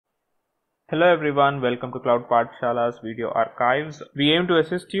Hello everyone, welcome to Cloud Patashala's video archives. We aim to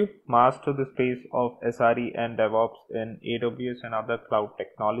assist you master the space of SRE and DevOps in AWS and other cloud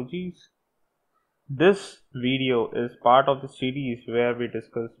technologies. This video is part of the series where we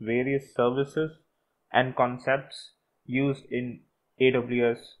discuss various services and concepts used in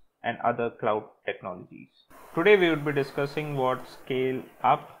AWS and other cloud technologies. Today we will be discussing what scale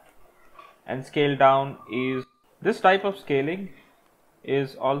up and scale down is. This type of scaling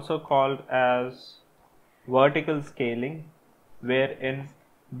is also called as vertical scaling, wherein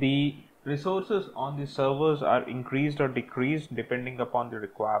the resources on the servers are increased or decreased depending upon the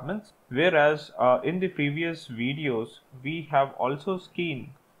requirements, whereas in the previous videos we have also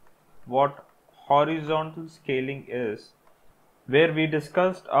seen what horizontal scaling is, where we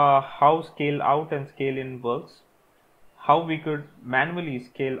discussed how scale out and scale in works, how we could manually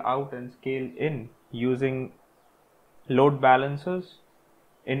scale out and scale in using load balancers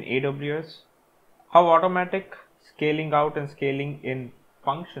in AWS, how automatic scaling out and scaling in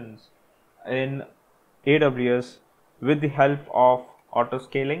functions in AWS with the help of auto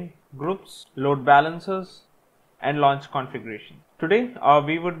scaling groups, load balancers, and launch configuration. Today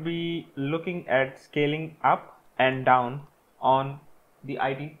we would be looking at scaling up and down on the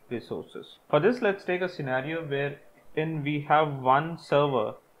IT resources. For this, let's take a scenario wherein we have one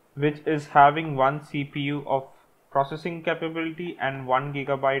server which is having one CPU of processing capability and 1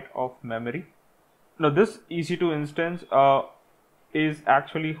 GB of memory. Now this EC2 instance is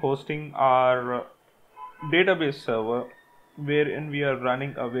actually hosting our database server, wherein we are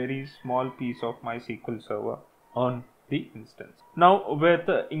running a very small piece of MySQL server on the instance. Now with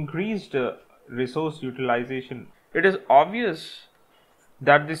increased resource utilization, it is obvious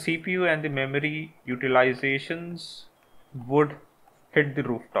that the CPU and the memory utilizations would hit the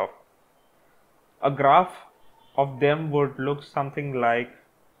rooftop. A graph of them would look something like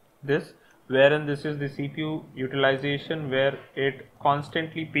this, wherein this is the CPU utilization where it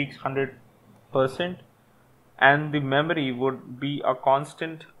constantly peaks 100% and the memory would be a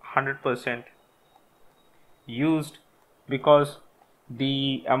constant 100% used because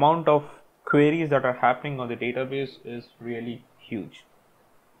the amount of queries that are happening on the database is really huge.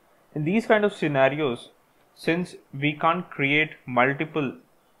 In these kind of scenarios, since we can't create multiple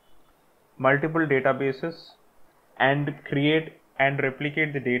databases and create and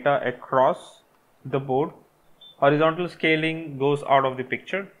replicate the data across the board, horizontal scaling goes out of the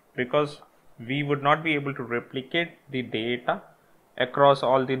picture because we would not be able to replicate the data across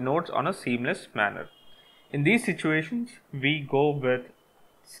all the nodes on a seamless manner. In these situations, we go with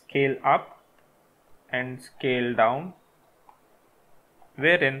scale up and scale down,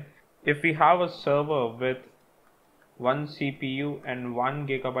 wherein if we have a server with one CPU and 1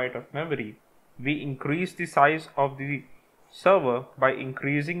 GB of memory, we increase the size of the server by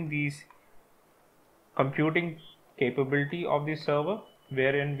increasing the computing capability of the server,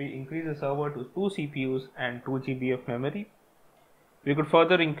 wherein we increase the server to 2 CPUs and 2 GB of memory. We could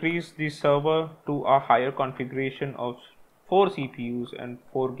further increase the server to a higher configuration of 4 CPUs and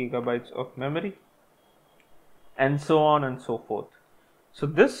 4 GB of memory, and so on and so forth. So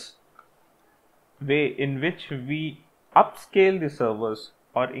this way in which we upscale the servers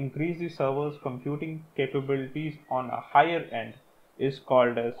or increase the server's computing capabilities on a higher end is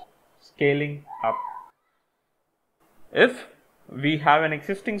called as scaling up. If we have an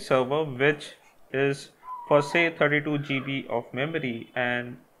existing server which is for say 32 GB of memory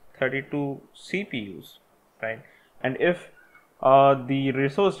and 32 CPUs, right? And if the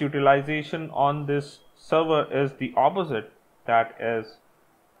resource utilization on this server is the opposite, that is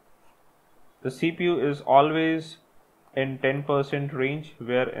the CPU is always in 10% range,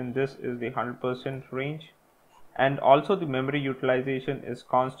 wherein this is the 100% range, and also the memory utilization is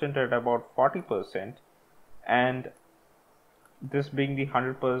constant at about 40%, and this being the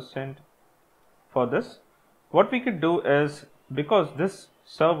 100% for this, what we could do is, because this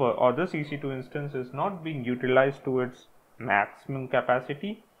server or this EC2 instance is not being utilized to its maximum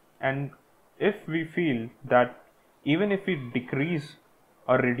capacity, and if we feel that even if we decrease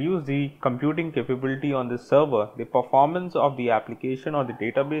or reduce the computing capability on the server, the performance of the application or the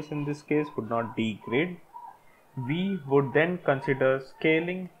database in this case would not degrade, we would then consider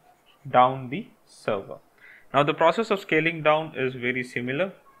scaling down the server. Now the process of scaling down is very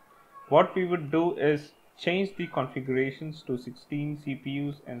similar. What we would do is change the configurations to 16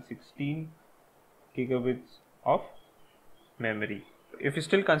 CPUs and 16 gigabits of memory. If we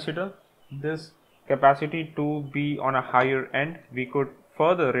still consider this capacity to be on a higher end, we could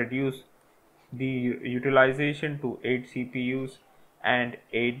further reduce the utilization to 8 CPUs and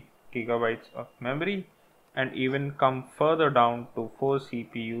 8 gigabytes of memory, and even come further down to 4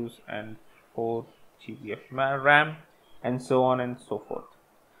 CPUs and 4 GB of RAM, and so on and so forth.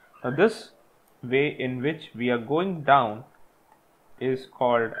 Now this way in which we are going down is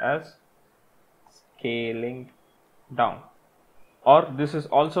called as scaling down, or this is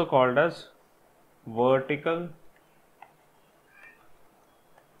also called as vertical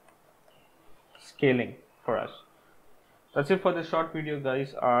scaling for us. That's it for this short video,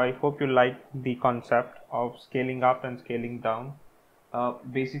 guys. I hope you like the concept of scaling up and scaling down.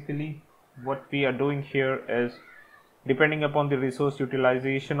 Basically what we are doing here is, depending upon the resource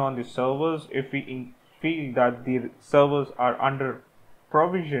utilization on the servers, if we feel that the servers are under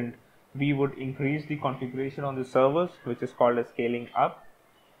provisioned, we would increase the configuration on the servers, which is called as scaling up.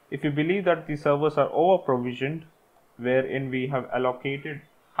 If you believe that the servers are over provisioned, wherein we have allocated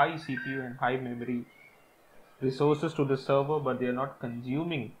high CPU and high memory resources to the server, but they are not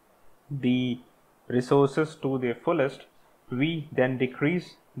consuming the resources to their fullest, we then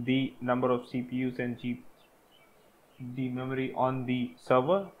decrease the number of CPUs and the memory on the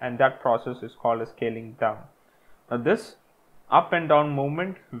server, and that process is called as scaling down. Now this up and down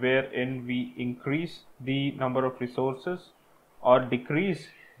movement, wherein we increase the number of resources or decrease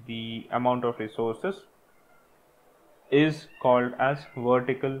the amount of resources, is called as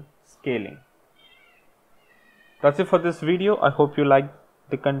vertical scaling. That's it for this video. I hope you liked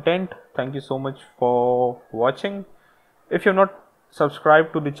the content. Thank you so much for watching. If you're not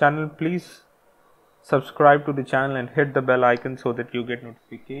subscribed to the channel, please subscribe to the channel and hit the bell icon so that you get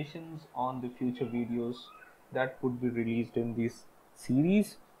notifications on the future videos that would be released in this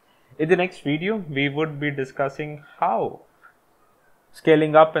series. In the next video, we would be discussing how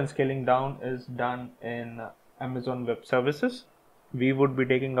scaling up and scaling down is done in Amazon Web Services. We would be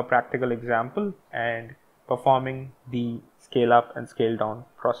taking a practical example and performing the scale up and scale down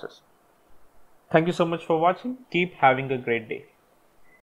process. Thank you so much for watching. Keep having a great day.